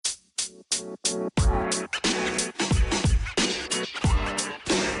What's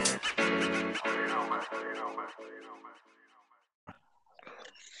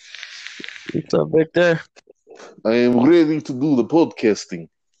up, Victor? I am ready to do the podcasting.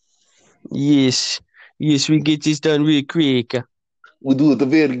 Yes. Yes, we get this done real quick. We do it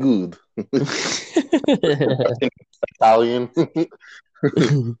very good. Italian.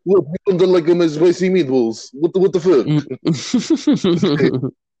 What you don't like my spicy meatballs? What the fuck?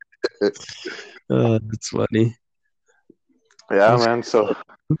 That's funny. Yeah, man. So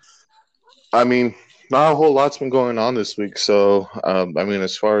I mean, not a whole lot's been going on this week. So I mean,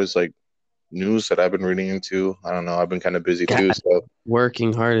 as far as like news that I've been reading into, I don't know. I've been kind of busy God, too. So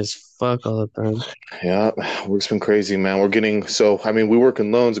working hard as fuck all the time. yeah, work's been crazy, man. We're getting so. I mean, we work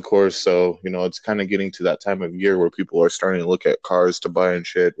in loans, of course. So it's kind of getting to that time of year where people are starting to look at cars to buy and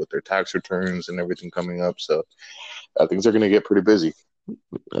shit with their tax returns and everything coming up. So things are going to get pretty busy.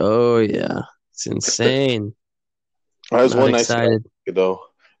 Oh yeah, it's insane. That's Not one nice thing excited. though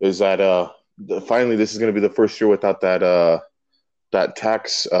is that finally this is going to be the first year without that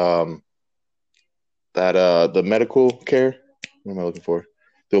tax the medical care. What am I looking for?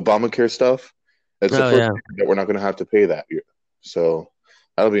 The Obamacare stuff. It's the Oh first yeah. year that we're not going to have to pay that year. So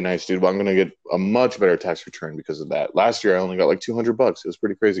that'll be nice, dude. But I'm going to get a much better tax return because of that. Last year I only got like $200. It was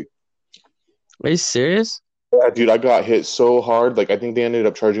pretty crazy. Are you serious? Yeah, dude, I got hit so hard. Like I think they ended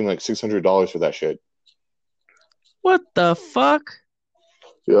up charging like $600 for that shit. What the fuck?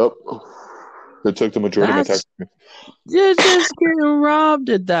 Yep. It took the majority of my tax. That's You're just getting robbed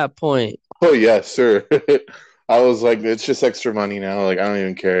at that point. Oh yeah, sure. I was like, it's just extra money now. Like I don't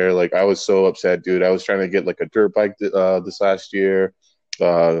even care. Like I was so upset, dude. I was trying to get like a dirt bike this last year.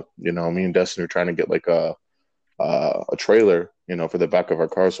 Me and Dustin are trying to get like a trailer, for the back of our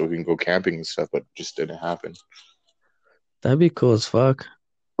car so we can go camping and stuff, but it just didn't happen. That'd be cool as fuck.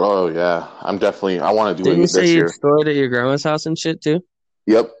 Oh yeah, I want to do Didn't you it say this you'd year. store it at your grandma's house and shit too?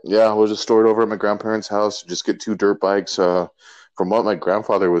 Yep, yeah, we'll just store it over at my grandparents' house. Just get two dirt bikes. From what my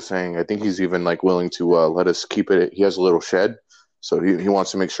grandfather was saying, I think he's even like willing to let us keep it. He has a little shed, so he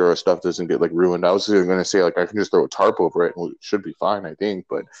wants to make sure our stuff doesn't get like ruined. I was going to say like I can just throw a tarp over it and it should be fine, I think.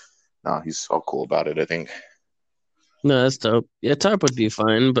 But no, he's all cool about it. I think. No, that's dope. Yeah, tarp would be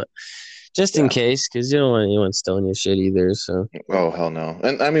fine, but just in Yeah. case, because you don't want anyone stealing your shit either. So, Oh hell no.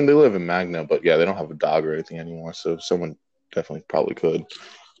 And I mean they live in Magna, but yeah, they don't have a dog or anything anymore. So someone definitely probably could.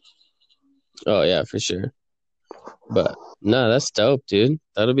 oh yeah, for sure. But no, that's dope, dude.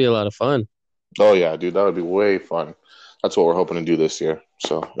 That'll be a lot of fun. Oh yeah, dude, that would be way fun. That's what we're hoping to do this year.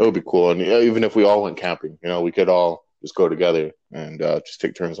 So it would be cool. And even if we all went camping, we could all just go together and just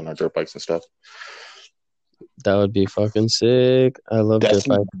take turns on our dirt bikes and stuff. That would be fucking sick. I love dirt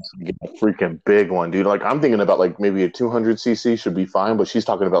Definitely bikes. get a freaking big one, dude. Like I'm thinking about like maybe a 200cc should be fine, but she's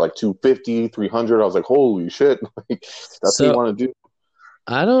talking about like 250, 300. I was like, holy shit, like that's what you So want to do.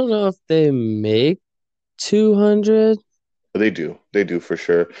 I don't know if they make 200 But they do for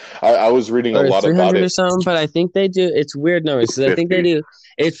sure. I was reading a or lot about 300 or it. something, but I think they do. It's weird numbers because I think they 250. do.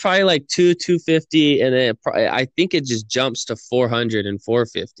 It's probably like 250, and then I think it just jumps to 400 and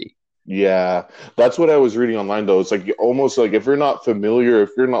 450. Yeah, that's what I was reading online though. It's like almost like if you're not familiar,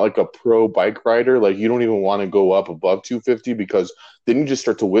 if you're not like a pro bike rider, like you don't even want to go up above 250 because then you just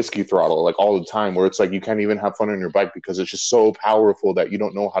start to whiskey throttle like all the time where it's like you can't even have fun on your bike because it's just so powerful that you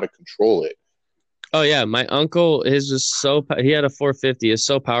don't know how to control it. Oh yeah, my uncle, his was he had a 450. It's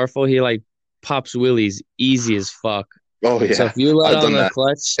so powerful. He like pops wheelies easy as fuck. Oh So if yeah, you let I've on done the that.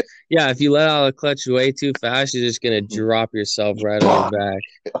 clutch, yeah, if you let out the clutch way too fast, you're just gonna drop yourself right on your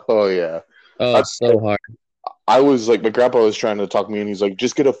back. Oh yeah. Oh, so hard. I was like, my grandpa was trying to talk me, and he's like,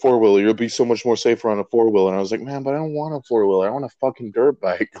 "Just get a four wheeler. You'll be so much more safer on a four wheeler." And I was like, "Man, but I don't want a four wheeler. I want a fucking dirt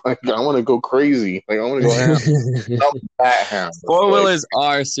bike. Like, I want to go crazy. Like, I want to go ham. Not that ham. Four Like, wheelers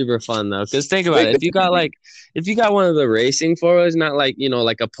are super fun though, because think about they, it. If you got one of the racing four wheelers, not like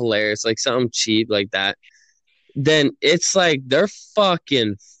like a Polaris, like something cheap like that, then it's like they're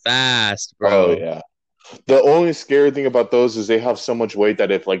fucking fast, oh bro. yeah. The only scary thing about those is they have so much weight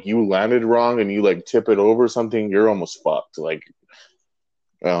that if like you landed wrong and you like tip it over something, you're almost fucked. Like,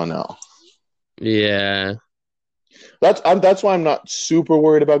 oh no. Yeah. That's why I'm not super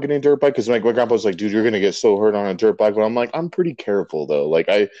worried about getting a dirt bike because my grandpa's like, dude, you're gonna get so hurt on a dirt bike. But I'm like, I'm pretty careful though. Like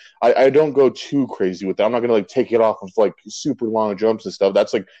I don't go too crazy with that. I'm not gonna like take it off of like super long jumps and stuff.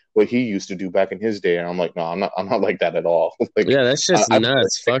 That's like what he used to do back in his day. And I'm like, no, I'm not like that at all. Like Yeah, that's just I'm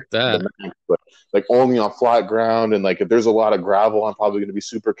nuts. Fuck that. the max, but like only on flat ground and like if there's a lot of gravel, I'm probably gonna be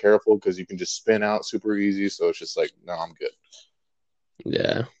super careful because you can just spin out super easy. So it's just like, no, I'm good.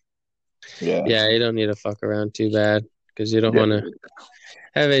 Yeah. Yeah. Yeah, you don't need to fuck around too bad because you don't Yeah. want to.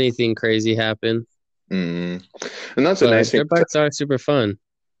 have anything crazy happen. Mm. And that's a But nice thing. dirt bikes are super fun.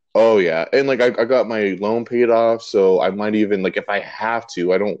 Oh yeah, and like I got my loan paid off, so I might even like if I have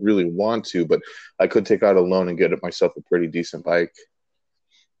to, I don't really want to, but I could take out a loan and get myself a pretty decent bike.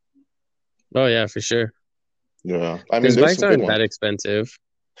 Oh yeah, for sure. Yeah, I mean, Because there's bikes some good aren't ones. that expensive.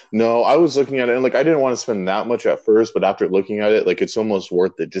 No, I was looking at it and like I didn't want to spend that much at first, but after looking at it, like it's almost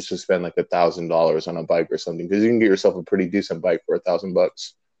worth it just to spend like $1,000 on a bike or something because you can get yourself a pretty decent bike for $1,000.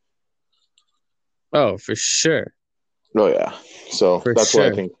 Oh, for sure. Oh yeah, so For that's what I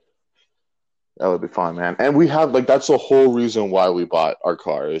sure. think that would be fun, man. And we have like that's the whole reason why we bought our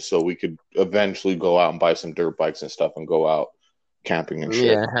car is so we could eventually go out and buy some dirt bikes and stuff and go out camping and shit.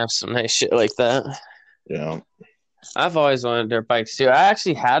 Yeah, have some nice shit like that. You know? I've always wanted dirt bikes too. I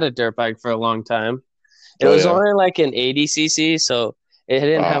actually had a dirt bike for a long time. It Oh was yeah. only like an 80cc, so it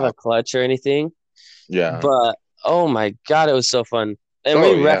didn't have Uh a clutch or anything. yeah. But oh my god, it was so fun. And we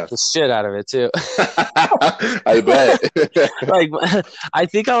Oh yeah. wrecked the shit out of it too. I bet. Like I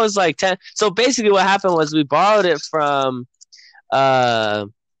think I was like 10. So basically what happened was we borrowed it from uh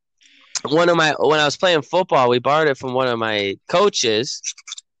one of my when I was playing football, we borrowed it from one of my coaches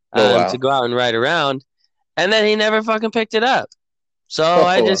Oh to wow. go out and ride around, and then he never fucking picked it up. So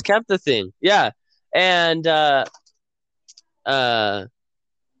I Oh wow. just kept the thing. Yeah. And uh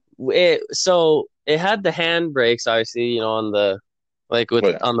it had the hand brakes obviously, on the like with Oh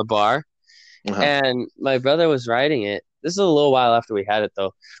yeah. on the bar. Uh-huh. And my brother was riding it. This is a little while after we had it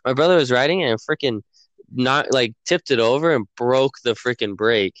though. My brother was riding it and freaking not like tipped it over and broke the freaking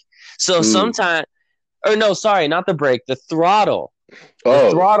brake. So Ooh. sometime or no, sorry, not the brake, the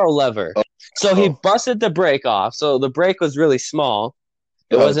Oh. throttle lever. Oh. So he Oh. busted the brake off. So the brake was really small.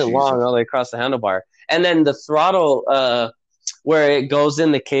 It Oh wasn't long Jesus. all the way across the handlebar. And then the throttle, where it goes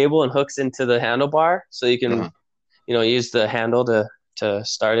in the cable and hooks into the handlebar, so you can, Uh-huh. use the handle to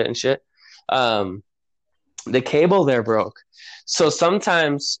start it and shit. Um, the cable there broke, so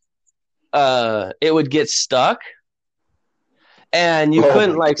sometimes it would get stuck, and you Oh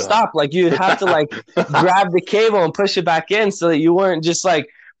couldn't my like God. stop. Like you'd have to like grab the cable and push it back in so that you weren't just like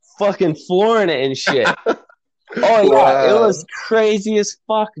fucking flooring it and shit. Oh yeah, it was Wow. crazy as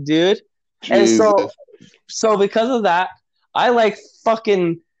fuck, dude. And so Jesus. so because of that, I like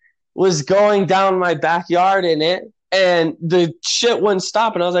fucking was going down my backyard in it and the shit wouldn't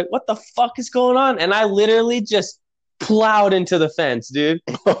stop. And I was like, what the fuck is going on? And I literally just plowed into the fence, dude.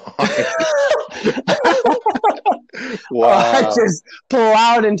 I Wow. just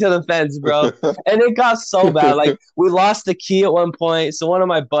plowed into the fence, bro. And it got so bad. Like, we lost the key at one point. So, one of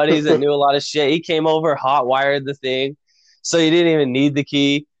my buddies that knew a lot of shit, he came over, hot wired the thing. So, you didn't even need the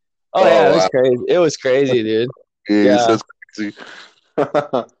key. Oh, yeah, it Oh was wow. crazy. It was crazy, dude. Jeez, Yeah. that's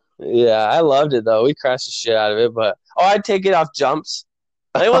crazy. Yeah, I loved it though. We crashed the shit out of it, but I'd take it off jumps.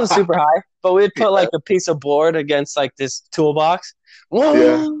 It wasn't super high, but we'd put like a piece of board against like this toolbox. Yeah.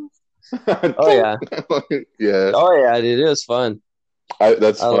 Whoa! Oh yeah, Yeah. oh yeah, dude, it was fun.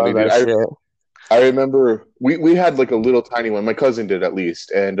 That's I funny, love dude. that shit. I remember we had like a little tiny one. My cousin did at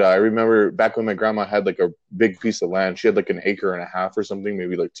least, and I remember back when my grandma had like a big piece of land. She had like an acre and a half or something,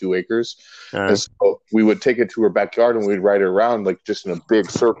 maybe like 2 acres. And Uh, so we would take it to her backyard and we'd ride it around like just in a big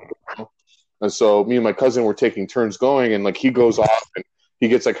circle. And so me and my cousin were taking turns going, and like he goes off and he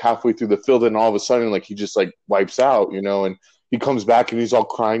gets like halfway through the field, and all of a sudden like he just like wipes out, and he comes back and he's all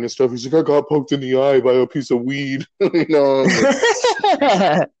crying and stuff. He's like, I got poked in the eye by a piece of weed. I was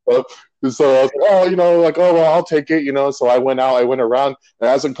like, oh. So I was like, like, oh, well, I'll take it. So I went out, I went around, and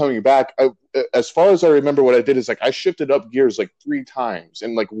as I'm coming back, as far as I remember, what I did is like I shifted up gears like 3 times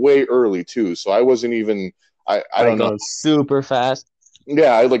and like way early too. So I wasn't even, I like don't know. going super fast.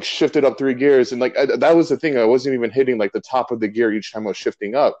 Yeah, I like shifted up 3 gears, and like that was the thing. I wasn't even hitting like the top of the gear each time I was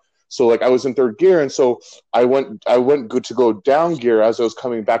shifting up. So like I was in third gear, and so I went good to go down gear as I was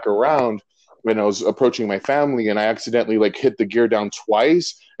coming back around when I was approaching my family, and I accidentally like hit the gear down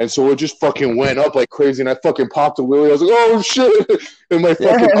twice, and so it just fucking went up like crazy, and I fucking popped a wheelie. I was like, oh shit! And my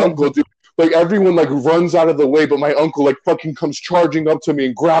fucking uncle, dude, like everyone like runs out of the way, but my uncle like fucking comes charging up to me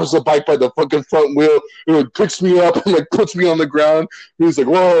and grabs the bike by the fucking front wheel and like picks me up and like puts me on the ground. He's like,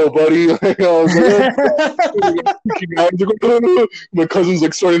 "Whoa, buddy!" Like, I was like, oh. My cousin's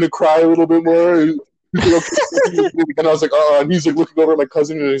like starting to cry a little bit more. He's like, okay. And I was like, "Oh," and he's like looking over at my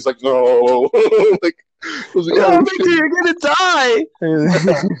cousin and he's like, "No," like. I was like, Oh, oh, dude, you're gonna die.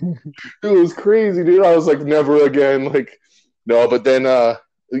 it was crazy, dude. I was like, never again. Like, no, but then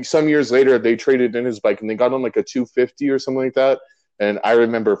like, some years later, they traded in his bike and they got him like a 250 or something like that. And I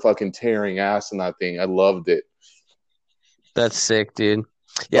remember fucking tearing ass in that thing. I loved it. That's sick, dude.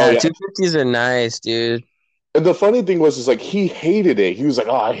 Oh Yeah, yeah, 250s are nice, dude. And the funny thing was, is like he hated it. He was like,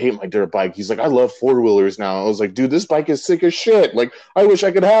 "Oh, I hate my dirt bike." He's like, "I love four wheelers now." I was like, "Dude, this bike is sick as shit. Like, I wish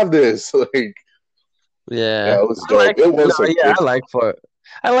I could have this." Like, Yeah, yeah, it was I dope. like It no, was a yeah, good time.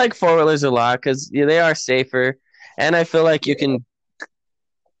 I like four wheelers a lot because they are safer, and I feel like you Yeah. can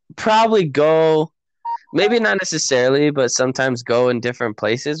probably go maybe not necessarily, but sometimes go in different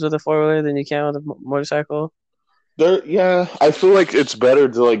places with a four wheeler than you can with a motorcycle Yeah, I feel like it's better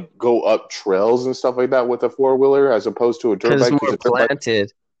to like go up trails and stuff like that with a four wheeler as opposed to a dirt because it's bike because more a dirt bike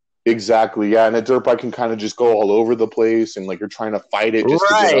planted. exactly, yeah, and a dirt bike can kind of just go all over the place and like you're trying to fight it just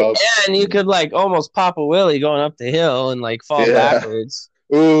to get Right, up. and you could like almost pop a wheelie going up the hill and like fall Yeah. backwards.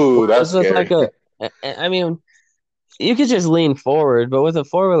 Ooh, that's Whereas with like scary. I mean, you could just lean forward, but with a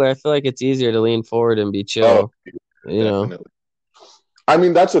four wheeler, I feel like it's easier to lean forward and be Oh, chill. You know. definitely. I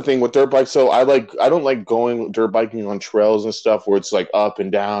mean, that's the thing with dirt bikes. So I don't like going dirt biking on trails and stuff where it's like up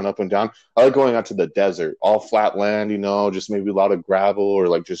and down, up and down. I like going out to the desert, all flat land, just maybe a lot of gravel or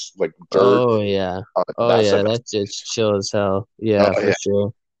like just like dirt. Oh yeah. Oh That's the yeah. best. That's just chill as hell. Oh Yeah, for yeah,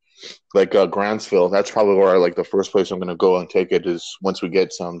 sure. like Grantsville. That's probably where like the first place I'm gonna go and take it is once we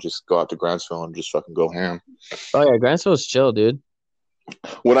get some, just go out to Grantsville and just fucking go ham. Oh yeah, Grantsville's chill, dude.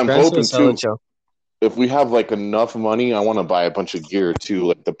 What I'm hoping Grantsville's hella too, chill. if we have like enough money, I want to buy a bunch of gear too,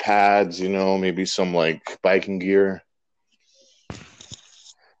 like the pads, maybe some like biking gear.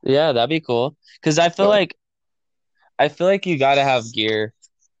 Yeah, that'd be cool. Cause I feel like you gotta have gear.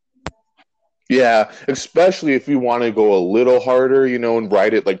 Yeah, especially if you want to go a little harder, and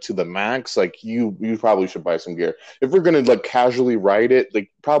ride it like to the max, like you probably should buy some gear. If we're gonna like casually ride it,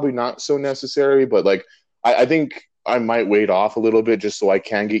 like probably not so necessary, but like I think I might wait off a little bit just so I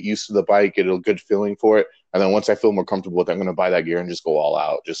can get used to the bike, get a good feeling for it, and then once I feel more comfortable with it, I'm gonna buy that gear and just go all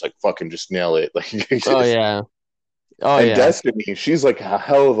out, just like fucking just nail it, like Oh just yeah. Oh and yeah. Destiny, she's like a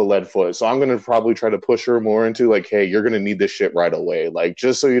hell of a lead foot. So I'm gonna probably try to push her more into like, hey, you're gonna need this shit right away. Like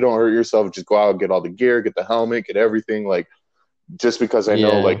just so you don't hurt yourself, just go out, get all the gear, get the helmet, get everything. Like just because I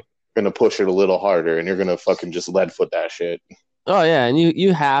know Yeah. like you're gonna push it a little harder and you're gonna fucking just lead foot that shit. Oh yeah. And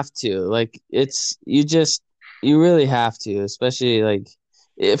you have to. Like you really have to, especially like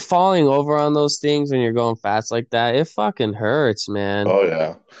falling over on those things when you're going fast like that, it fucking hurts, man. Oh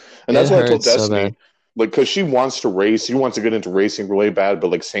yeah. And It that's what I told hurts so Destiny. bad. Like, cause she wants to race, she wants to get into racing really bad,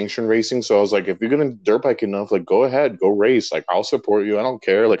 but like sanction racing. So I was like, if you're gonna dirt bike enough, like go ahead, go race. Like I'll support you. I don't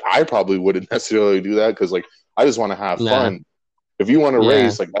care. Like I probably wouldn't necessarily do that because like I just want to have Nah. fun. If you want to Yeah.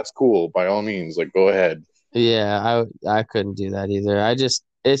 race, like that's cool. By all means, like go ahead. Yeah, I couldn't do that either.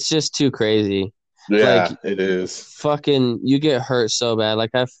 It's just too crazy. Like Yeah, it is. fucking you get hurt so bad.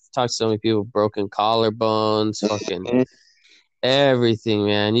 Like I've talked to so many people, broken collarbones, fucking Mhm. everything,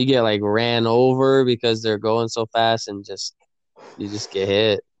 man. You get like ran over because they're going so fast and you just get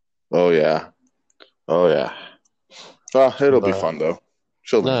hit. Oh yeah. Oh yeah. Oh, it'll be But fun though.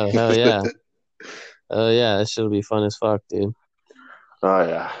 She'll learn. no, hell yeah. Oh yeah, that should be fun as fuck, dude. Oh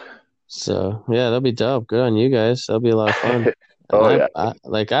yeah. So yeah, that'll be dope. Good on you guys. That'll be a lot of fun. And Oh yeah. I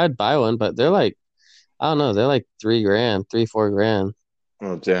like I'd buy one, but they're like I don't know, they're like 3 grand, 4 grand.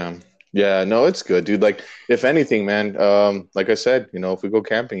 Oh damn. Yeah, no, it's good, dude. Like, if anything, man, like I said, if we go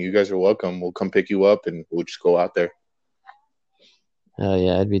camping, you guys are welcome. We'll come pick you up and we'll just go out there. Hell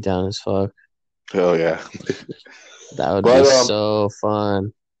yeah, I'd be down as fuck. Oh yeah. That would be But so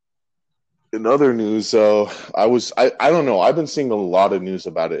fun. in other news, I don't know. I've been seeing a lot of news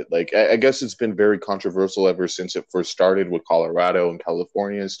about it. Like, I guess it's been very controversial ever since it first started with Colorado and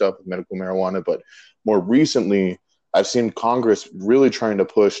California and stuff with medical marijuana. But more recently, I've seen Congress really trying to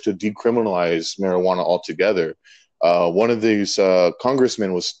push to decriminalize marijuana altogether. One of these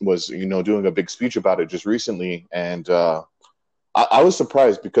congressmen was doing a big speech about it just recently, and I was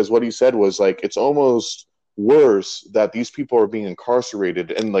surprised because what he said was like it's almost worse that these people are being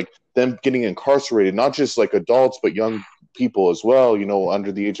incarcerated and like them getting incarcerated, not just like adults but young people as well,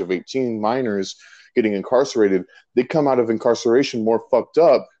 under the age of 18, minors getting incarcerated. They come out of incarceration more fucked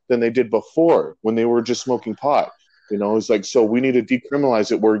up than they did before when they were just smoking pot. It's like, so we need to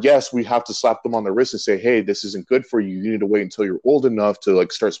decriminalize it where, yes, we have to slap them on the wrist and say, hey, this isn't good for you. You need to wait until you're old enough to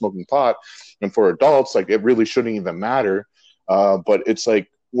like start smoking pot. And for adults, like it really shouldn't even matter. But it's like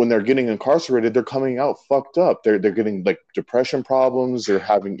when they're getting incarcerated, they're coming out fucked up. They're getting like depression problems. They're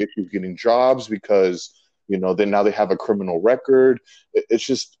having issues getting jobs because then now they have a criminal record.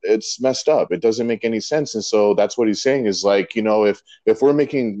 It's messed up. It doesn't make any sense. And so that's what he's saying is like if we're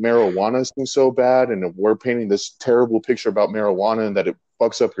making marijuana seem so bad and if we're painting this terrible picture about marijuana and that it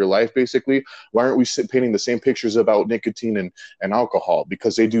fucks up your life basically, why aren't we painting the same pictures about nicotine and alcohol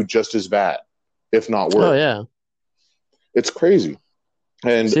because they do just as bad, if not Oh worse. yeah. It's crazy.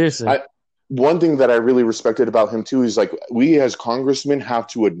 And Seriously. I one thing that I really respected about him too is like we as congressmen have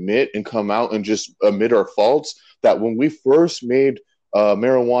to admit and come out and just admit our faults that when we first made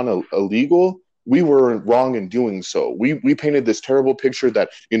marijuana illegal, we were wrong in doing so. We painted this terrible picture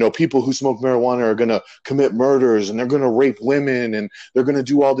that people who smoke marijuana are gonna commit murders and they're gonna rape women and they're gonna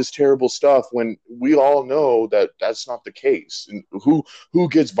do all this terrible stuff when we all know that that's not the case. And who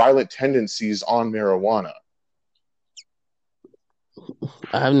gets violent tendencies on marijuana?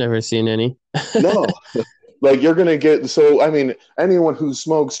 I've never seen any. No. Like you're gonna get so I mean anyone who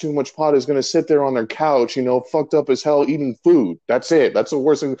smokes too much pot is gonna sit there on their couch, fucked up as hell eating food. That's it. That's the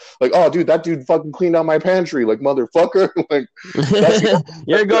worst thing. Like, oh dude, that dude fucking cleaned out my pantry, like motherfucker. Like that's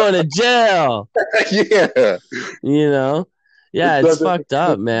You're going to jail. yeah. You know? Yeah, it's fucked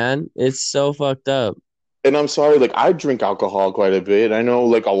up, man. It's so fucked up. And I'm sorry, like I drink alcohol quite a bit. I know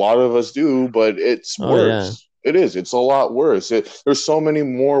like a lot of us do, but it's worse. Yeah. It is. It's a lot worse. There's so many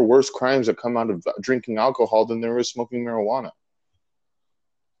more worse crimes that come out of drinking alcohol than there is smoking marijuana.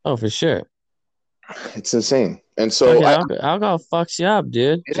 Oh, for sure. It's insane. And so alcohol fucks you up,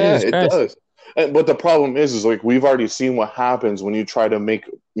 dude. Yeah, it does. But the problem is like we've already seen what happens when you try to make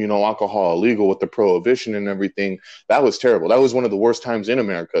alcohol illegal with the prohibition and everything. That was terrible. That was one of the worst times in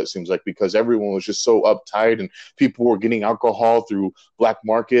America, it seems like, because everyone was just so uptight and people were getting alcohol through black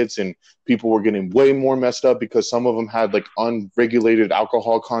markets and people were getting way more messed up because some of them had like unregulated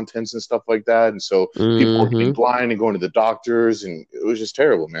alcohol contents and stuff like that. And so people were getting blind and going to the doctors, and it was just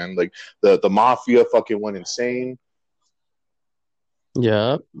terrible, man. Like the mafia fucking went insane.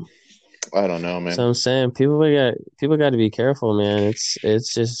 Yeah. I don't know, man. So I'm saying people got to be careful, man.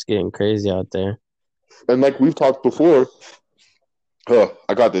 It's just getting crazy out there. And like we've talked before,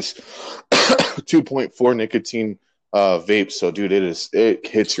 I got this 2.4 nicotine vape. So dude, it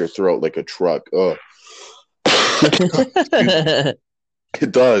hits your throat like a truck.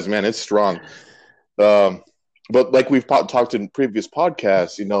 It does, man. It's strong. But like we've talked in previous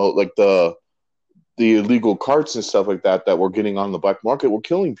podcasts, like the illegal carts and stuff like that we're getting on the black market were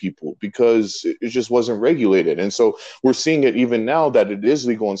killing people because it just wasn't regulated. And so we're seeing it even now that it is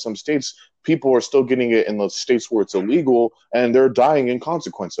legal in some states. People are still getting it in the states where it's illegal, and they're dying in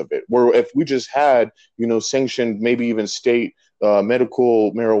consequence of it. Where if we just had, sanctioned, maybe even state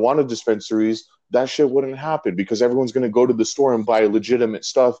medical marijuana dispensaries, that shit wouldn't happen because everyone's going to go to the store and buy legitimate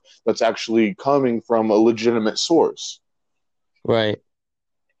stuff that's actually coming from a legitimate source. Right.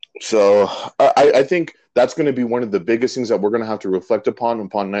 So I think that's going to be one of the biggest things that we're going to have to reflect upon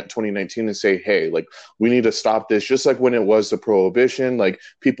 2019 and say, hey, like we need to stop this. Just like when it was the prohibition, like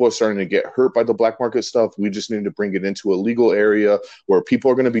people are starting to get hurt by the black market stuff. We just need to bring it into a legal area where people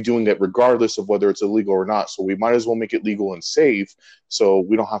are going to be doing it regardless of whether it's illegal or not. So we might as well make it legal and safe so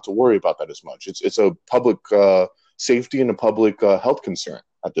we don't have to worry about that as much. It's a public safety and a public health concern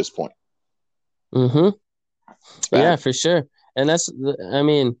at this point. Mm-hmm. Yeah, for sure. And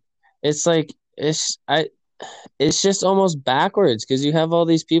it's like it's just almost backwards because you have all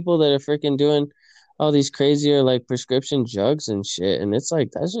these people that are freaking doing all these crazier like prescription drugs and shit, and it's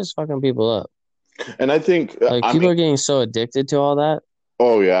like that's just fucking people up. And I think like people are getting so addicted to all that.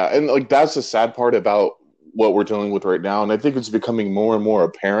 Oh yeah, and like that's the sad part about what we're dealing with right now, and I think it's becoming more and more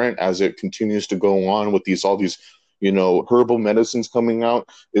apparent as it continues to go on with all these herbal medicines coming out,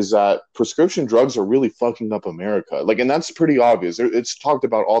 is that prescription drugs are really fucking up America. Like, and that's pretty obvious. It's talked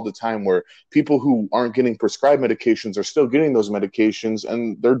about all the time where people who aren't getting prescribed medications are still getting those medications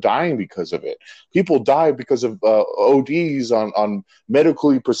and they're dying because of it. People die because of ODs on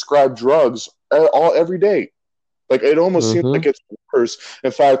medically prescribed drugs every day. Like, it almost seems like it's worse.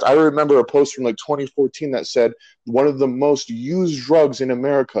 In fact, I remember a post from like 2014 that said one of the most used drugs in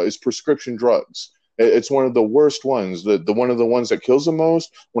America is prescription drugs. It's one of the worst ones, the one of the ones that kills the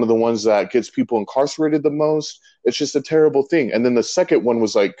most, one of the ones that gets people incarcerated the most. It's just a terrible thing. And then the second one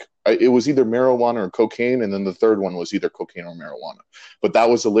was like, it was either marijuana or cocaine. And then the third one was either cocaine or marijuana. But that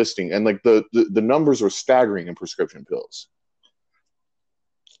was a listing. And like the numbers were staggering in prescription pills.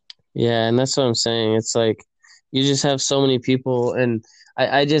 Yeah, and that's what I'm saying. It's like you just have so many people, and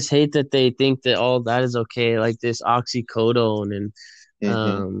I just hate that they think that all that is okay, like this oxycodone and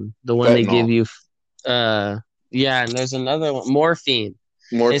the one they give you. Yeah, and there's another one, morphine.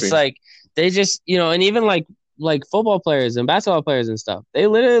 It's like they just, and even like football players and basketball players and stuff, they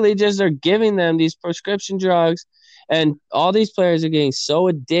literally just are giving them these prescription drugs, and all these players are getting so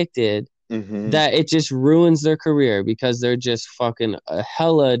addicted that it just ruins their career because they're just fucking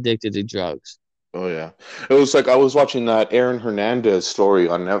hella addicted to drugs. Oh yeah, it was like I was watching that Aaron Hernandez story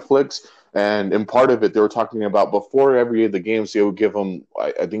on Netflix, And part of it, they were talking about before every of the games, they would give them,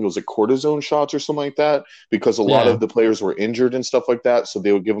 I think it was like cortisone shots or something like that, because a lot Yeah. of the players were injured and stuff like that. So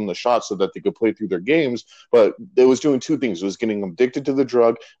they would give them the shots so that they could play through their games. But it was doing two things: it was getting them addicted to the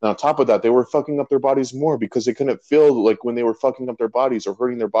drug, and on top of that, they were fucking up their bodies more because they couldn't feel like when they were fucking up their bodies or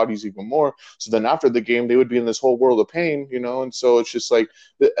hurting their bodies even more. So then after the game, they would be in this whole world of pain, you know. And so it's just like,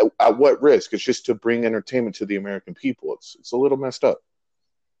 at what risk? It's just to bring entertainment to the American people. It's a little messed up.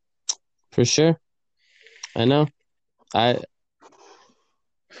 For sure. I know. I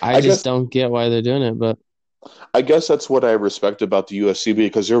I I just guess don't get why they're doing it, but I guess that's what I respect about the UFC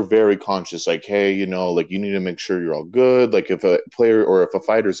because they're very conscious. Like, hey, you know, like you need to make sure you're all good. Like, if a player or if a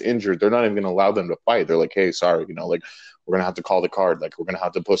fighter's injured, they're not even going to allow them to fight. They're like, hey, sorry, you know, like we're gonna have to call the card. Like, we're gonna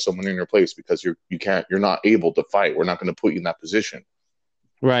have to put someone in your place because you're not able to fight. We're not going to put you in that position.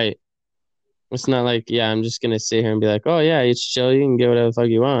 right. It's not like, yeah, I'm just gonna sit here and be like, oh yeah, it's chill, you can get whatever the fuck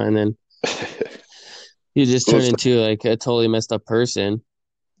you want, and then you just It turn was into like a totally messed up person, you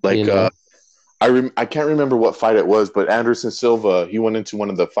like know? I can't remember what fight it was, but Anderson Silva, he went into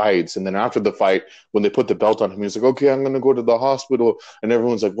one of the fights, and then after the fight, when they put the belt on him, he was like, "Okay, I'm gonna go to the hospital," and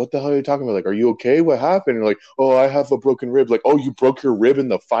everyone's like, "What the hell are you talking about? Like, are you okay? What happened?" And you're like, "Oh, I have a broken rib." Like, "Oh, you broke your rib in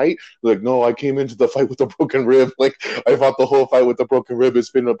the fight?" They're like, "No, I came into the fight with a broken rib. Like, I fought the whole fight with a broken rib. It's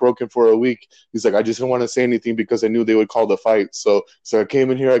been broken for a week." He's like, "I just didn't want to say anything because I knew they would call the fight. So I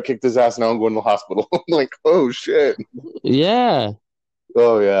came in here, I kicked his ass, now I'm going to the hospital." I'm like, "Oh shit." Yeah.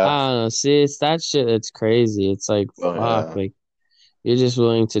 Oh yeah. I don't know. See, it's that shit that's crazy. It's like, Oh fuck, yeah. like you're just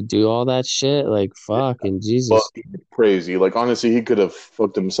willing to do all that shit? Like, fuck and Well, Jesus. crazy. Like honestly, he could have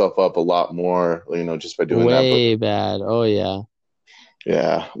fucked himself up a lot more, you know, just by doing that. But Way bad. Oh yeah.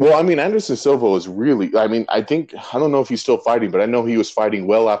 yeah, well, I mean, Anderson Silva was really. I mean, I don't know if he's still fighting, but I know he was fighting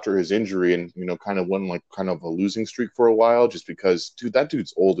well after his injury, and you know, kind of went like kind of a losing streak for a while, just because, dude, that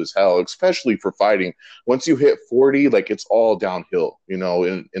dude's old as hell, especially for fighting. Once you hit 40, like it's all downhill, you know,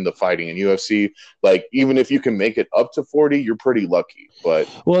 in the fighting in UFC. Like even if you can make it up to 40, you're pretty lucky. But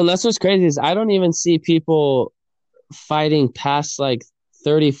Well, and that's what's crazy is I don't even see people fighting past like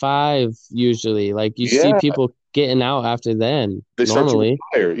 35 usually. Like you see yeah, people getting out after then they start to normally.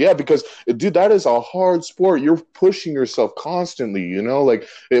 retire. Yeah, because dude, that is a hard sport. You're pushing yourself constantly, you know, like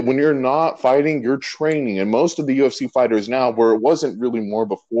when you're not fighting, you're training. And most of the UFC fighters now, where it wasn't really more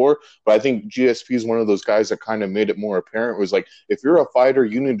before, but I think GSP is one of those guys that kind of made it more apparent, was like, if you're a fighter,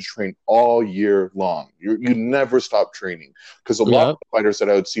 you need to train all year long. You never stop training. Because a lot Yep. of fighters that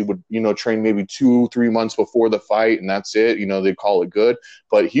I would see would, you know, train maybe 2-3 months before the fight, and that's it. You know, they call it good.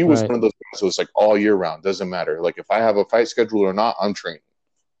 But he was Right. one of those guys who was like all year round, doesn't matter. Like if I have a fight schedule or not, I'm training.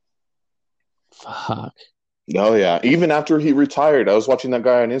 Fuck. Oh yeah. Even after he retired, I was watching that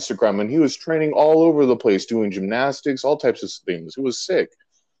guy on Instagram and he was training all over the place, doing gymnastics, all types of things. It was sick.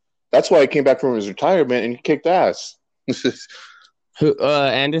 That's why I came back from his retirement and he kicked ass. Who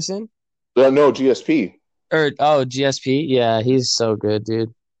Anderson? No, GSP. Or oh, GSP? Yeah, he's so good, dude.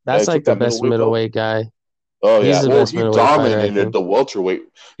 Yeah, That's he like took the that best middleweight belt. middleweight guy. Oh He's yeah. the Well, best he middleweight fighter, I dominated think. the welterweight.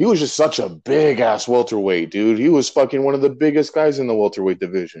 He was just such a big ass welterweight, dude. He was fucking one of the biggest guys in the welterweight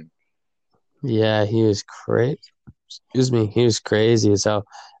division. Yeah, he was crazy. Excuse me, he was crazy as hell.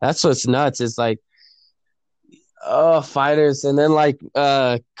 That's what's nuts. It's like, oh, fighters, and then like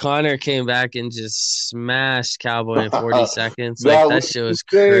Connor came back and just smashed Cowboy in 40 seconds. Like That that was shit was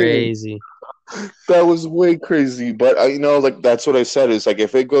insane. crazy. That was way crazy. But you know, like that's what I said is like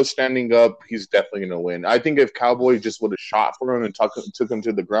if it goes standing up, he's definitely gonna win. I think if Cowboy just would have shot for him and took him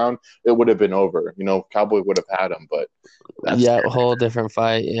to the ground, it would have been over. You know, Cowboy would have had him, but that's Yeah, whole different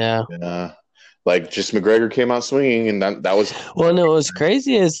fight. Yeah. yeah. Like just McGregor came out swinging, and that was Well, no, what's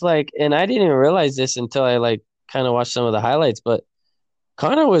crazy is like, and I didn't even realize this until I like kind of watched some of the highlights, but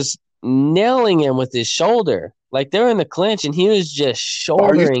Connor was nailing him with his shoulder. Like they were in the clinch and he was just are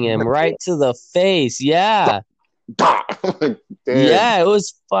you shouldering him right to the face. Yeah. damn. Yeah, it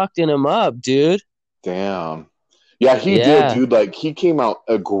was fucking him up, dude. Damn. Yeah, he did, Yeah. dude. Like he came out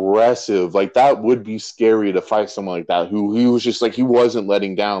aggressive. Like that would be scary to fight someone like that. Who he was just like he wasn't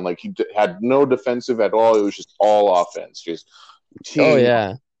letting down. Like had no defensive at all. It was just all offense. Just Oh team.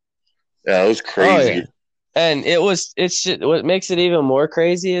 yeah. Yeah, it was Oh yeah. crazy. And it's what makes it even more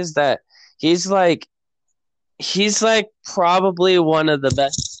crazy is that he's like he's like probably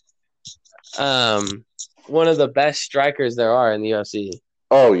um one of the best strikers there are in the UFC.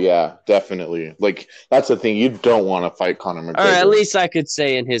 Oh yeah, definitely. Like that's the thing. You don't want to fight Conor Or at McGregor. least I could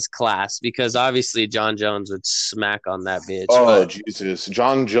say in his class, because obviously John Jones would smack on that bitch. Oh But Jesus,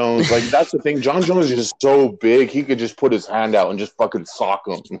 John Jones. Like that's the thing. John Jones is just so big. He could just put his hand out and just fucking sock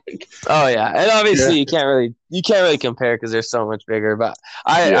him. Like, oh yeah, and yeah, obviously you can't really compare because they're so much bigger. But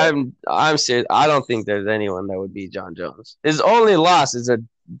yeah. I'm serious. I don't think there's anyone that would beat John Jones. His only loss is a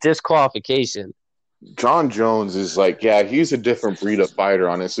disqualification. John Jones is like, yeah, he's a different breed of fighter.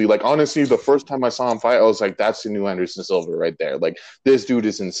 Honestly, like honestly, the first time I saw him fight, I was like, that's the new Anderson Silva right there. Like this dude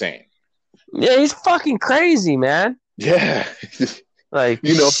is insane. Yeah, he's fucking crazy, man. Yeah, Like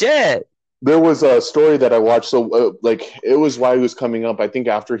you know, shit. there was a story that I watched. So, like, it was why he was coming up. I think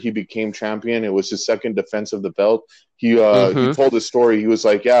after he became champion, it was his second defense of the belt. He Mm-hmm. told a story. He was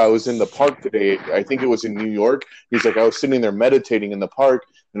like, "Yeah, I was in the park today. I think it was in New York." He's like, "I was sitting there meditating in the park,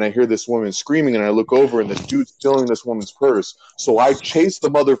 and I hear this woman screaming, and I look over, and this dude's stealing this woman's purse. So I chased the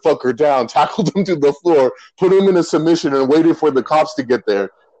motherfucker down, tackled him to the floor, put him in a submission, and waited for the cops to get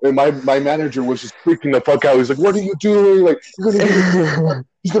there." And my manager was just freaking the fuck out. He's like, "What are you doing? Like, you're gonna get him.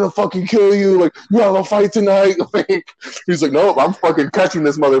 He's gonna fucking kill you. Like, you have a fight tonight." Like, he's like, "No, I'm fucking catching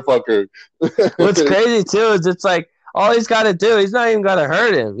this motherfucker." What's crazy too is it's like all he's got to do. He's not even got to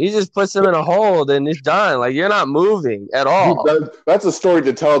hurt him. He just puts him in a hold and it's done. Like you're not moving at Dude, all. that's a story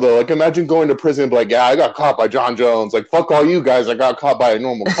to tell though. Like, imagine going to prison and be like, "Yeah, I got caught by John Jones. Like, fuck all you guys. I got caught by a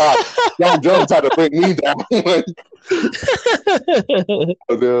normal cop. John Jones had to bring me down." Like,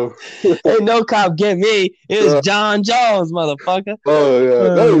 oh, Ain't no cop get me. It was no. John Jones, motherfucker. Oh yeah,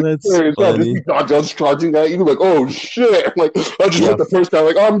 Oh, no, that's it's not just funny. John Jones charging at you. Like, oh shit! Like, I just Yeah, hit the first time.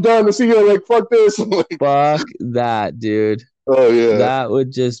 Like, I'm done to see you. Like, fuck this. Like, fuck that, dude. oh yeah. That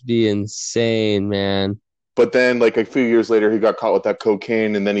would just be insane, man. But then, like a few years later, he got caught with that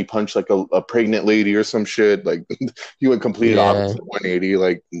cocaine, and then he punched like a pregnant lady or some shit. Like he went complete Yeah, opposite 180.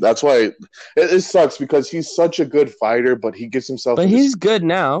 Like that's why it sucks because he's such a good fighter, but he gets himself but into. he's good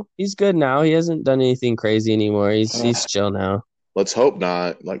now. He's good now. He hasn't done anything crazy anymore. He's chill now. Let's hope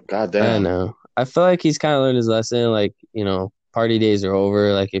not. Like, I goddamn. know. I feel like he's kind of learned his lesson. Like, party days are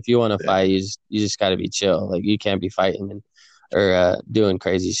over. Like, if you want to Yeah. fight, you just got to be chill. Like, you can't be fighting or doing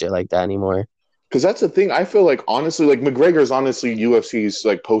crazy shit like that anymore. Because that's the thing. I feel like honestly, like McGregor's honestly UFC's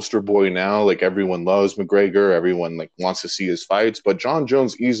like poster boy now. Like everyone loves McGregor. Everyone like wants to see his fights. But John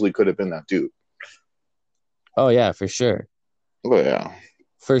Jones easily could have been that dude. Oh yeah, for sure, Oh yeah.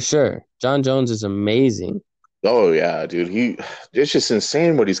 for sure. John Jones is amazing. Oh yeah, dude. It's just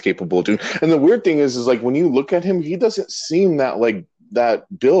insane what he's capable of doing. And the weird thing is like when you look at him, he doesn't seem that like that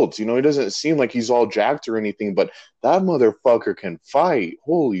built. You know, he doesn't seem like he's all jacked or anything. But that motherfucker can fight.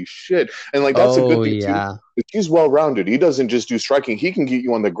 Holy shit! And like that's a good Oh thing too. yeah, He's well rounded. He doesn't just do striking. He can get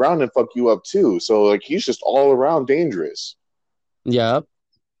you on the ground and fuck you up too. So like he's just all around dangerous. yep,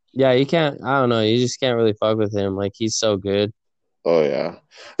 yeah. You can't. I don't know. You just can't really fuck with him. Like he's so good. Oh yeah,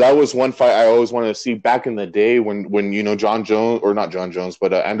 that was one fight I always wanted to see back in the day when you know John Jones or not John Jones,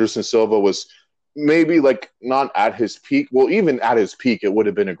 but Anderson Silva was maybe like not at his peak. Well, even at his peak, it would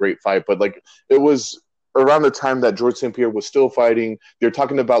have been a great fight. But like it was around the time that George St. Pierre was still fighting. They're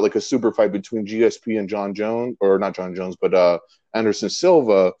talking about like a super fight between GSP and John Jones, or not John Jones, but Anderson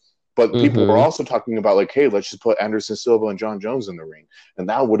Silva. But people were Mm-hmm. also talking about like, hey, let's just put Anderson Silva and John Jones in the ring, and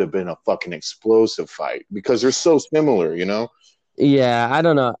that would have been a fucking explosive fight because they're so similar, you know. Yeah, I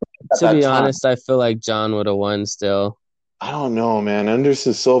don't know. At To that be time. honest, I feel like John would have won still. I don't know, man.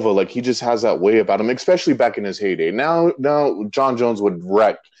 Anderson Silva, like he just has that way about him, especially back in his heyday. Now, John Jones would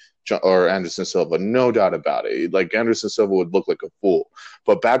wreck or Anderson Silva, no doubt about it. Like Anderson Silva would look like a fool,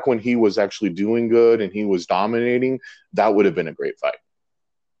 but back when he was actually doing good and he was dominating, that would have been a great fight,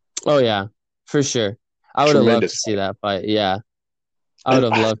 Oh yeah, for sure. I would have loved to tremendous see fight. that fight. Yeah, I would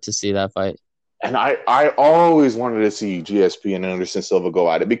And have loved to see that fight. I always wanted to see GSP and Anderson Silva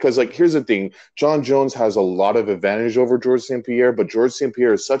go at it because, like, here's the thing: John Jones has a lot of advantage over George St. Pierre, but George St.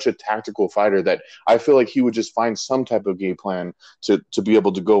 Pierre is such a tactical fighter that I feel like he would just find some type of game plan to be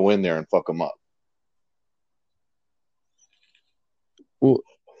able to go in there and fuck him up. W-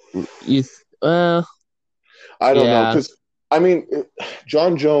 You, I don't know yeah. because I mean,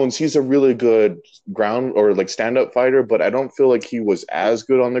 John Jones, he's a really good ground or like stand up fighter, but I don't feel like he was as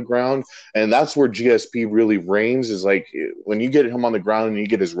good on the ground. And that's where GSP really reigns is like when you get him on the ground and you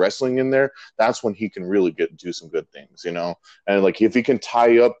get his wrestling in there, that's when he can really do some good things, you know? And like if he can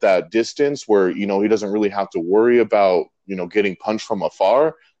tie up that distance where, you know, he doesn't really have to worry about, you know, getting punched from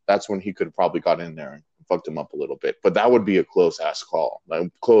afar, that's when he could have probably got in there and fucked him up a little bit. But that would be a close ass call, like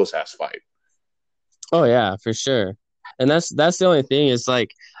close ass fight. Oh yeah, for sure. And that's the only thing is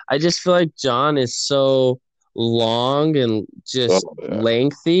like I just feel like John is so long and just Oh yeah.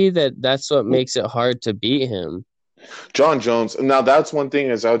 lengthy that's what makes it hard to beat him. John Jones. Now that's one thing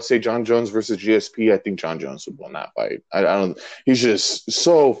is I would say John Jones versus GSP. I think John Jones would win that fight. I don't. He's just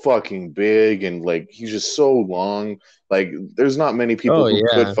so fucking big and like he's just so long. Like there's not many people Oh who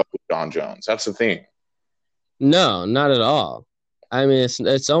could yeah. fuck with John Jones. That's the thing. No, not at all. I mean,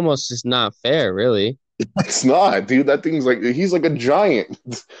 it's almost just not fair, really. It's not, dude. That thing's like he's like a giant.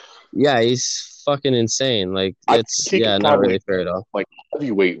 Yeah, he's fucking insane. Like I it's think he yeah, could not probably really fair at all. like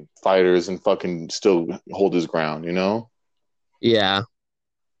heavyweight fighters and fucking still hold his ground. You know, Yeah,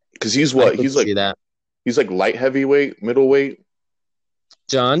 because he's I what could see that. he's like light heavyweight, middleweight.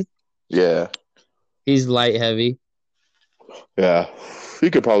 John, Yeah, he's light heavy. yeah. He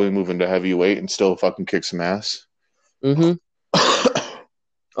could probably move into heavyweight and still fucking kick some ass. Mm-hmm.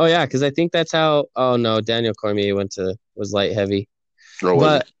 Oh yeah, because I think that's how. Oh no, Daniel Cormier was light heavy. Or was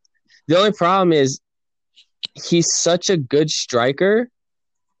But it? the only problem is he's such a good striker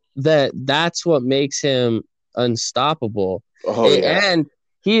that's what makes him unstoppable. Oh yeah, And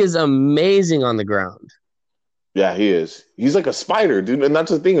he is amazing on the ground. yeah. He is. He's like a spider, dude. And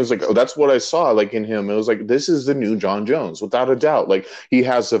that's the thing. It's like that's what I saw like in him. It was like this is the new John Jones, without a doubt. Like he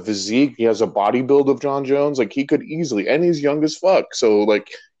has a physique, he has a body build of John Jones. Like he could easily, and he's young as fuck. So like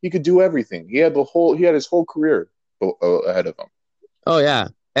he could do everything. He had his whole career ahead of him. Oh yeah.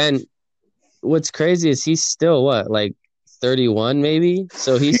 And what's crazy is he's still what, like 31 maybe?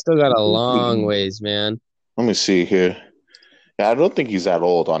 So he's still got a long ways, man. Let me see here. Yeah, I don't think he's that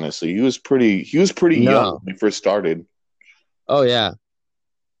old, honestly. He was pretty young No. when he first started. Oh yeah.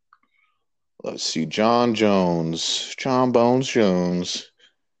 Let's see, John Jones, John Bones Jones.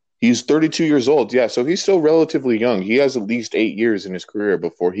 He's 32 years old. Yeah, so he's still relatively young. He has at least 8 years in his career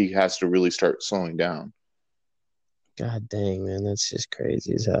before he has to really start slowing down. God dang, man, that's just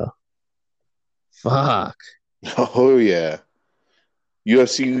crazy as hell. Fuck. Oh yeah.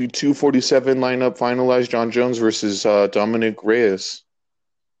 UFC 247 lineup finalized John Jones versus Dominic Reyes.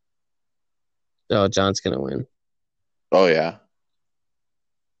 Oh, John's gonna win. Oh yeah.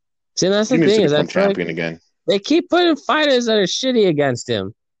 See, that's He the needs to thing is I become feel like champion again. they keep putting fighters that are shitty against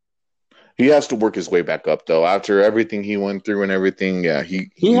him. He has to work his way back up though. After everything he went through and everything, yeah,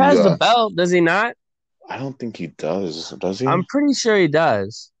 He has the belt, does he not? I don't think he does. Does I'm he? pretty sure he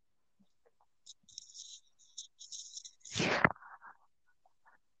does.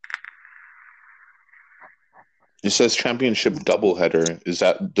 It says championship doubleheader.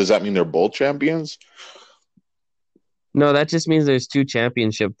 Does that mean they're both champions? No, that just means there's two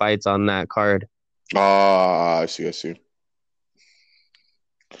championship fights on that card. Ah, I see, I see.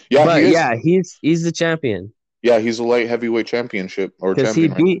 Yeah, he But is. yeah, he's the champion Yeah, he's a light heavyweight championship or because he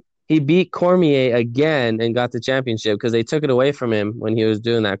champion, right? beat Cormier again and got the championship because they took it away from him when he was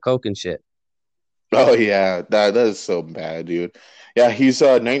doing that coke and shit. Oh yeah, that is so bad, dude. Yeah, he's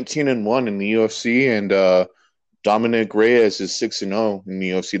 19-1 in the UFC, and Dominic Reyes is 6-0 in the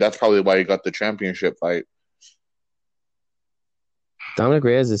UFC. That's probably why he got the championship fight. Dominic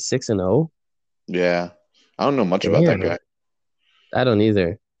Reyes is 6-0. Yeah, I don't know much about that Damn, guy. I don't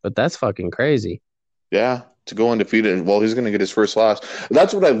either. But that's fucking crazy. Yeah, to go undefeated. Well, he's gonna get his first loss.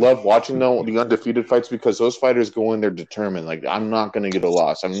 That's what I love watching though, the undefeated fights because those fighters go in there determined. Like, I'm not gonna get a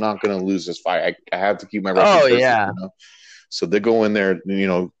loss. I'm not gonna lose this fight. I have to keep my record Oh perfect. yeah. You know? So they go in there,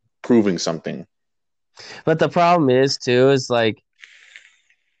 proving something. But the problem is too is like,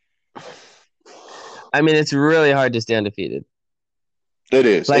 I mean, it's really hard to stay undefeated. It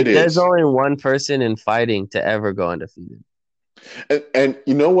is. Like, It there's is. only one person in fighting to ever go undefeated. And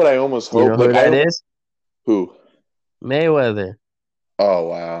you know what I almost You hope? know who that is? Who? Mayweather. Oh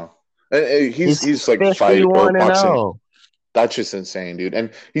wow. And he's like fight or 51 and boxing. 0. That's just insane, dude.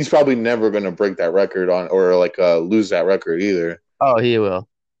 And he's probably never gonna break that record on or like lose that record either. Oh, he will.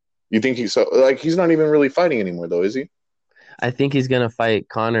 You think he's so like he's not even really fighting anymore though, is he? I think he's gonna fight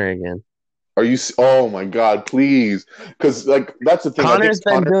Connor again. Are you? Oh my God, please! Because like that's the thing. I think Connor's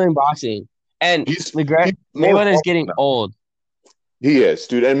been doing boxing, and he's Mayweather's getting old. He is,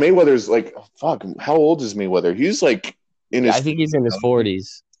 dude. And Mayweather's like, fuck. How old is Mayweather? He's like in his. I think he's in his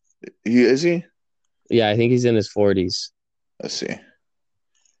 40s. Is he? Yeah, I think he's in his 40s. Let's see.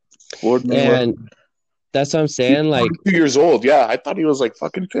 Lord Mayweather. And that's what I'm saying. Like, 2 years old. Yeah, I thought he was like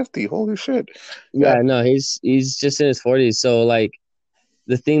fucking 50. Holy shit. yeah, no, he's just in his 40s. So like,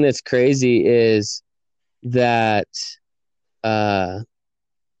 the thing that's crazy is that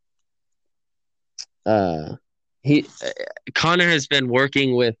he Connor has been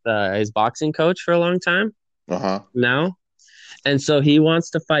working with his boxing coach for a long time now, and so he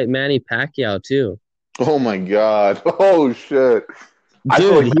wants to fight Manny Pacquiao too. Oh my God. Oh shit.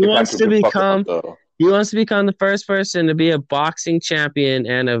 Dude, he wants to become He wants to become the first person to be a boxing champion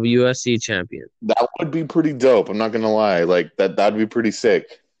and a UFC champion. That would be pretty dope. I'm not gonna lie. Like that'd be pretty sick.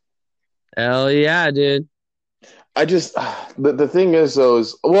 Hell yeah, dude. I just the thing is though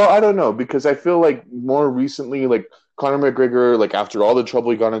is well I don't know because I feel like more recently like Conor McGregor like after all the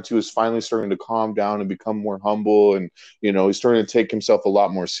trouble he got into is finally starting to calm down and become more humble and he's starting to take himself a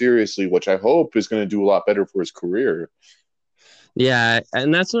lot more seriously, which I hope is going to do a lot better for his career. Yeah,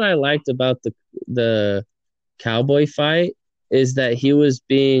 and that's what I liked about the Cowboy fight is that he was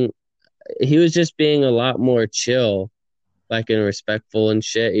just being a lot more chill, like and respectful and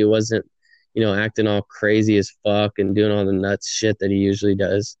shit. He wasn't, acting all crazy as fuck and doing all the nuts shit that he usually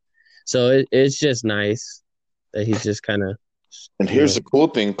does. So it's just nice that he's just kind of, And you here's know, the cool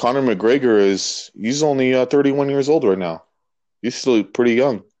thing: Conor McGregor he's only 31 years old right now. He's still pretty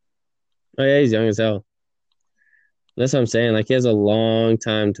young. oh yeah, he's young as hell. That's what I'm saying. Like he has a long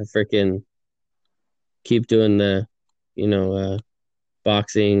time to freaking keep doing the, you know, uh,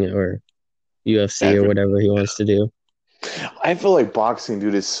 boxing or UFC or whatever he wants to do. I feel like boxing,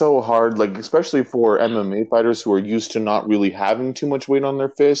 dude, is so hard. Like, especially for MMA fighters who are used to not really having too much weight on their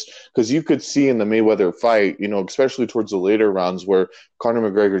fist. Because you could see in the Mayweather fight, especially towards the later rounds where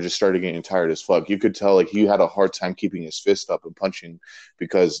Conor McGregor just started getting tired as fuck. You could tell, like, he had a hard time keeping his fist up and punching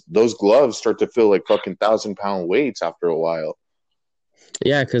because those gloves start to feel like fucking 1,000-pound weights after a while.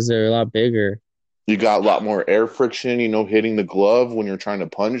 Yeah, because they're a lot bigger. You got a lot more air friction, hitting the glove when you're trying to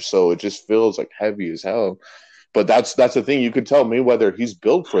punch. So it just feels like heavy as hell. But that's the thing. You could tell Mayweather, he's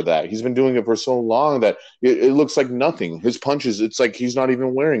built for that. He's been doing it for so long that it looks like nothing. His punches, it's like he's not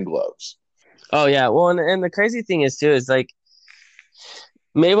even wearing gloves. Oh yeah, well, and the crazy thing is too is like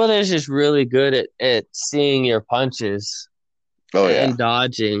Mayweather's just really good at seeing your punches Oh yeah, and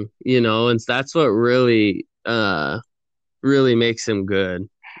dodging, and that's what really makes him good.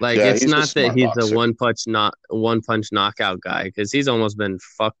 Like yeah. it's He's a not that smart he's a boxer. one punch knockout guy because he's almost been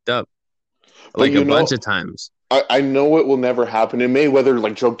fucked up But like a bunch of times. I know it will never happen. And Mayweather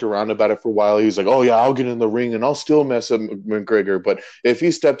like joked around about it for a while. He was like, "Oh yeah, I'll get in the ring and I'll still mess up McGregor." But if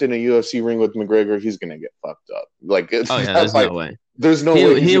he stepped in a UFC ring with McGregor, he's gonna get fucked up. Like Oh yeah, that there's fight, no way. there's no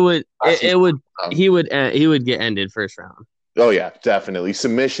way He would actually. it would he would get ended first round. Oh yeah, definitely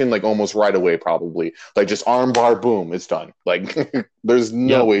submission like almost right away, probably like just arm bar, boom, it's done. Like there's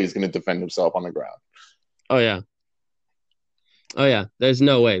no Yep. way he's gonna defend himself on the ground. Oh yeah. Oh yeah. There's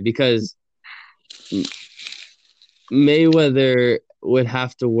no way because Mayweather would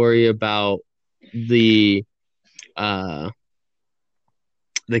have to worry about the uh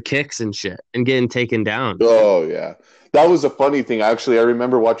the kicks and shit and getting taken down. Oh yeah. That was a funny thing. Actually, I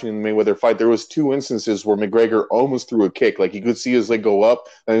remember watching the Mayweather fight. There was two instances where McGregor almost threw a kick. Like you could see his leg go up,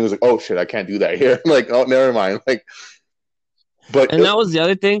 and he was like, "Oh shit, I can't do that here." Like, oh, never mind. Like, but And that was the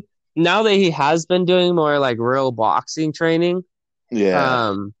other thing. Now that he has been doing more like real boxing training, yeah,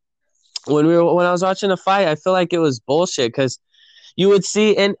 um, when I was watching the fight, I feel like it was bullshit because you would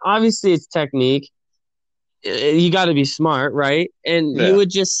see, and obviously it's technique. You got to be smart, right? And you yeah, would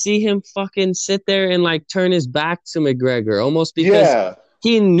just see him fucking sit there and like turn his back to McGregor, almost because yeah.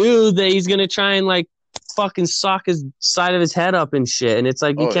 he knew that he's gonna try and like fucking sock his side of his head up and shit. And it's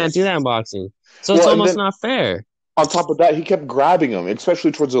like you Oh yeah. can't do that in boxing, so it's Well, and almost then not fair. on top of that, he kept grabbing him,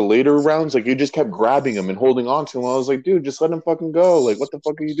 especially towards the later rounds. Like, he just kept grabbing him and holding on to him. I was like, dude, just let him fucking go. Like, what the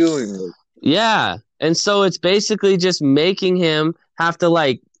fuck are you doing? Like, Yeah, and so it's basically just making him have to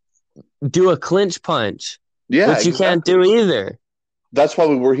like do a clinch punch, yeah, which you can't do exactly. either. That's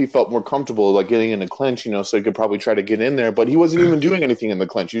probably where he felt more comfortable, like getting in a clinch, so he could probably try to get in there. But he wasn't even doing anything in the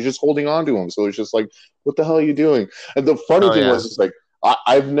clinch. He was just holding on to him. So it's just like, what the hell are you doing? And the funny Oh thing yeah. was, it's like,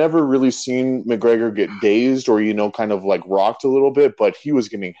 I've never really seen McGregor get dazed or, kind of like rocked a little bit, but he was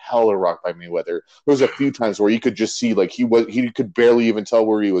getting hella rocked by Mayweather. There was a few times where you could just see like he could barely even tell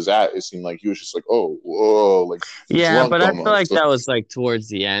where he was at. It seemed like he was just like, oh, whoa, like Yeah, drunk but I feel like almost. that was like towards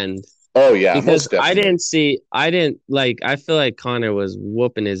the end. Oh yeah, Because most definitely. I feel like Connor was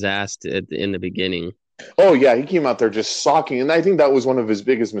whooping his ass in the beginning. Oh yeah, he came out there just socking, and I think that was one of his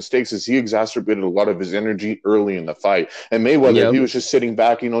biggest mistakes. Is he exacerbated a lot of his energy early in the fight, and Mayweather Yep. he was just sitting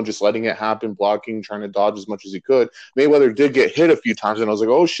back, just letting it happen, blocking, trying to dodge as much as he could. Mayweather did get hit a few times, and I was like,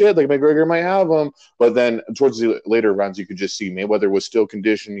 oh shit, like McGregor might have him. But then towards the later rounds, you could just see Mayweather was still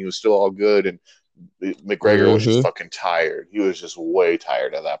conditioned, he was still all good, and McGregor was just Mm-hmm. fucking tired. He was just way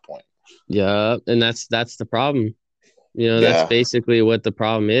tired at that point. Yeah, and that's the problem. That's Yeah, basically what the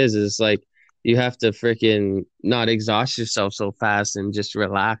problem is. Is like you have to freaking not exhaust yourself so fast and just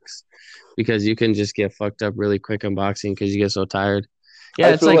relax because you can just get fucked up really quick in boxing because you get so tired. Yeah,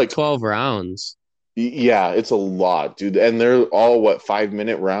 I it's feel like like 12 rounds. yeah, it's a lot, dude. And they're all what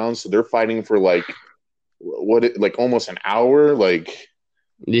 5-minute rounds, so they're fighting for like like almost an hour, like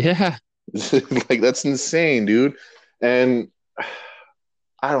Yeah, like that's insane, dude. And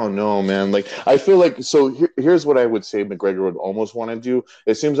I don't know, man. Like, I feel like here's what I would say McGregor would almost want to do.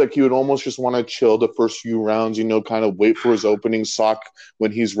 It seems like he would almost just want to chill the first few rounds, kind of wait for his opening sock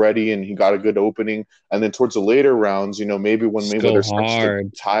when he's ready and he got a good opening. And then towards the later rounds, maybe when just go Mayweather starts to get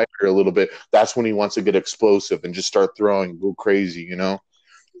hard. tired a little bit, that's when he wants to get explosive and just start throwing, go crazy.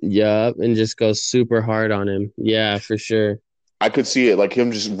 Yeah, and just go super hard on him. Yeah, for sure. I could see it like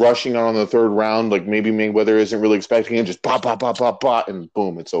him just rushing on the third round, like maybe Mayweather isn't really expecting it, just pop, pop, pop, pop, pop, and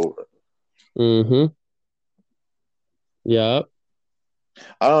boom, it's over. Mm-hmm. Yeah.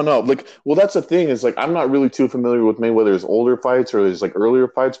 I don't know. Like, well, that's the thing is like I'm not really too familiar with Mayweather's older fights or his like earlier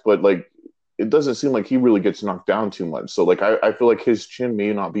fights, but like it doesn't seem like he really gets knocked down too much. So like I feel like his chin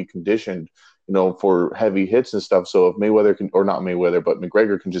may not be conditioned, for heavy hits and stuff. So if Mayweather can, or not Mayweather, but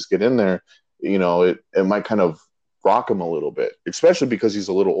McGregor can just get in there, it might kind of rock him a little bit, especially because he's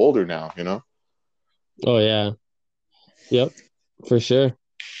a little older now. Oh yeah. Yep. For sure.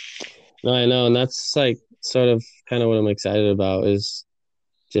 No, I know, and that's like sort of kind of what I'm excited about is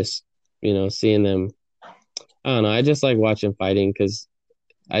just seeing them. I don't know. I just like watching fighting because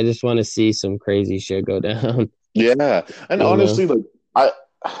I just want to see some crazy shit go down. Yeah. And You know. honestly, like I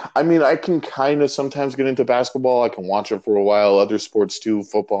I mean, I can kind of sometimes get into basketball. I can watch it for a while, other sports too,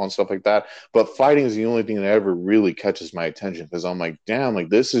 football and stuff like that. But fighting is the only thing that ever really catches my attention because I'm like, damn, like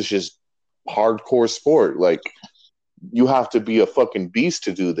this is just hardcore sport. Like you have to be a fucking beast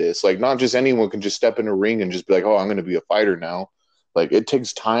to do this. Like not just anyone can just step in a ring and just be like, "Oh, I'm going to be a fighter now." Like it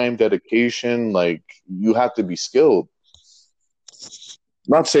takes time, dedication, like you have to be skilled.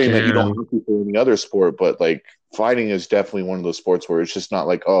 Not saying that you don't Damn. have to for any other sport, but like fighting is definitely one of those sports where it's just not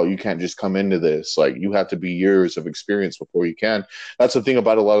like, oh, you can't just come into this. Like you have to be years of experience before you can. That's the thing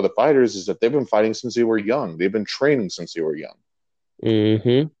about a lot of the fighters is that they've been fighting since they were young. They've been training since they were young.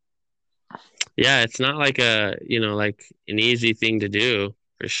 Mm-hmm. Yeah, it's not like like an easy thing to do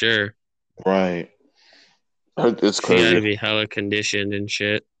for sure. Right. It's You got to crazy. be hella conditioned and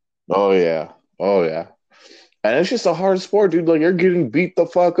shit. Oh yeah. Oh yeah. And it's just a hard sport, dude. Like you're getting beat the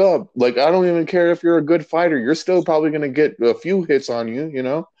fuck up. Like I don't even care if you're a good fighter. You're still probably gonna get a few hits on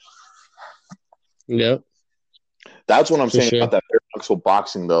you. Yep, That's what I'm for saying sure. about that bare knuckle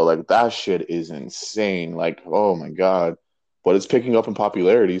boxing though. Like that shit is insane. Like, oh my God. But it's picking up in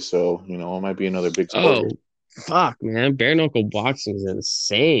popularity, so it might be another big sport here. Oh, fuck, man. Bare knuckle boxing is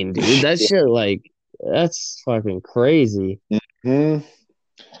insane, dude. That shit, like, that's fucking crazy. Hmm.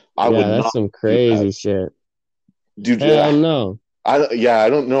 I would Yeah, that's not some do that. crazy shit. Dude, Hell no. I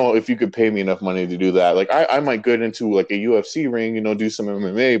don't know if you could pay me enough money to do that. Like I might get into like a UFC ring, do some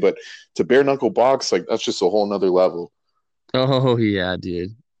MMA, but to bare knuckle box, like that's just a whole nother level. Oh, yeah,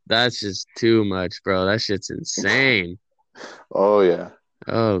 dude. That's just too much, bro. That shit's insane. Oh yeah.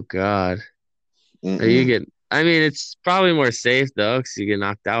 Oh, God. You Mm-mm. get, I mean, it's probably more safe, though, because you get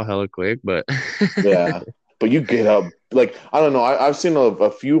knocked out hella quick, but Yeah. But you get up like I don't know. I've seen a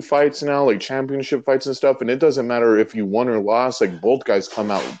few fights now, like championship fights and stuff, and it doesn't matter if you won or lost. Like both guys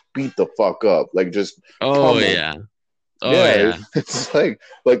come out and beat the fuck up, like just oh, pummel. yeah. Oh, Yeah, yeah. it's like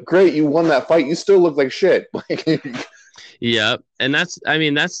great, you won that fight. You still look like shit. Like Yep. And I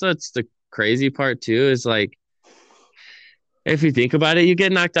mean, that's the crazy part, too, is like, if you think about it, you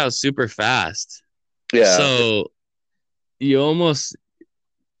get knocked out super fast. yeah, So you almost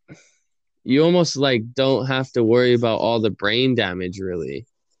you almost like don't have to worry about all the brain damage really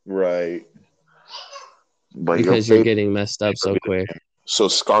right. But your because you're face getting messed up so quick. so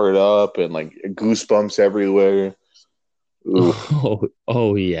scarred up and like goosebumps everywhere. Ooh,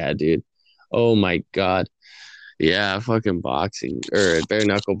 Oh yeah, dude. Oh my God. Yeah, fucking boxing or bare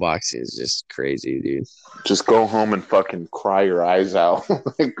knuckle boxing is just crazy, dude. just go home and fucking cry your eyes out.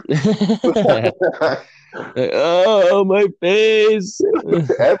 Like, Oh, my face.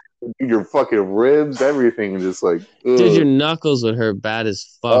 your fucking ribs, everything, just like, Dude, your ugh. knuckles would hurt bad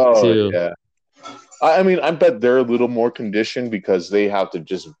as fuck Oh too. yeah. I mean, I bet they're a little more conditioned because they have to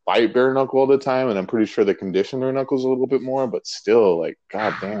just fight bare knuckle all the time, and I'm pretty sure they condition their knuckles a little bit more. But still, like,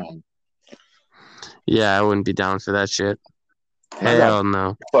 goddamn. Yeah, I wouldn't be down for that shit. And I got Hell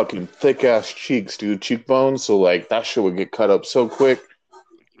no. fucking thick ass cheeks, dude, cheekbones. So like that shit would get cut up so quick.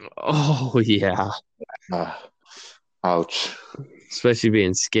 Oh yeah. Ah, ouch. Especially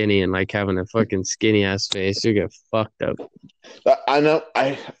being skinny and like having a fucking skinny ass face, you get fucked up. I know.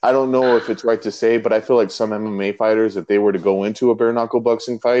 I don't know if it's right to say, but I feel like some MMA fighters, if they were to go into a bare knuckle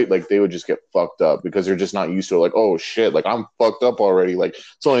boxing fight, like they would just get fucked up because they're just not used to it. Like, oh shit, like I'm fucked up already. Like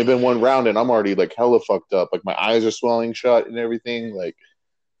it's only been one round and I'm already like hella fucked up. Like my eyes are swelling shut and everything. Like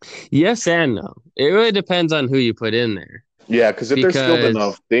Yes and no. It really depends on who you put in there. Yeah, because if they're skilled Because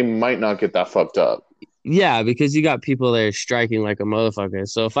enough, they might not get that fucked up. yeah, because you got people there striking like a motherfucker.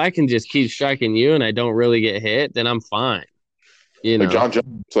 So if I can just keep striking you and I don't really get hit, then I'm fine. You Like know. John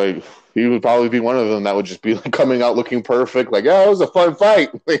Jones, like he would probably be one of them that would just be like coming out looking perfect. Like, yeah, it was a fun fight.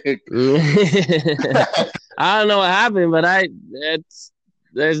 I don't know what happened, but it's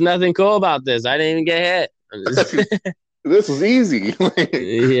there's nothing cool about this. I didn't even get hit. This was easy.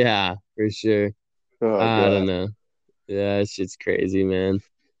 Yeah, for sure. Oh I don't god. know. Yeah, that shit's crazy, man.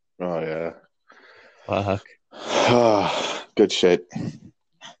 Oh yeah. Fuck. Good shit.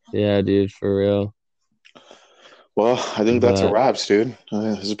 Yeah, dude, for real. Well, I think that's a But wraps, dude.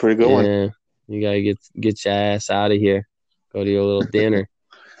 This is a pretty good one. yeah, you gotta get your ass out of here. Go to your little dinner.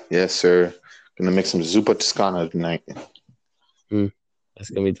 Yes, sir. Gonna make some zuppa toscana tonight. Mm, that's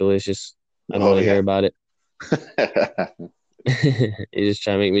gonna be delicious. I don't Oh want to hear yeah. about it. You just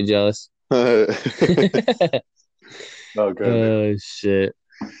trying to make me jealous. Oh good man. Oh shit.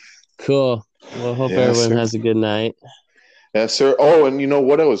 Cool. Well, hope Yes, everyone sir. has a good night. Yes, sir. Oh, and you know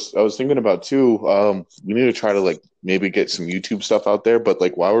what I was thinking about too. We need to try to like maybe get some YouTube stuff out there, but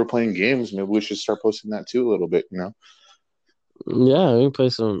like while we're playing games, maybe we should start posting that too a little bit, you know? Yeah, we can play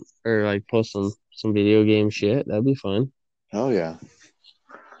some or like post some video game shit. That'd be fun. Oh yeah.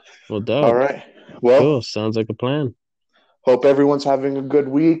 Well, All dope. right. Well, Cool. Sounds like a plan. hope everyone's having a good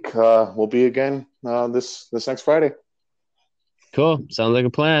week. We'll be again this next Friday. Cool. Sounds like a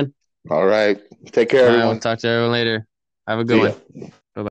plan. All right. Take care, All right, we'll everyone. talk to everyone later. Have a good See one. ya.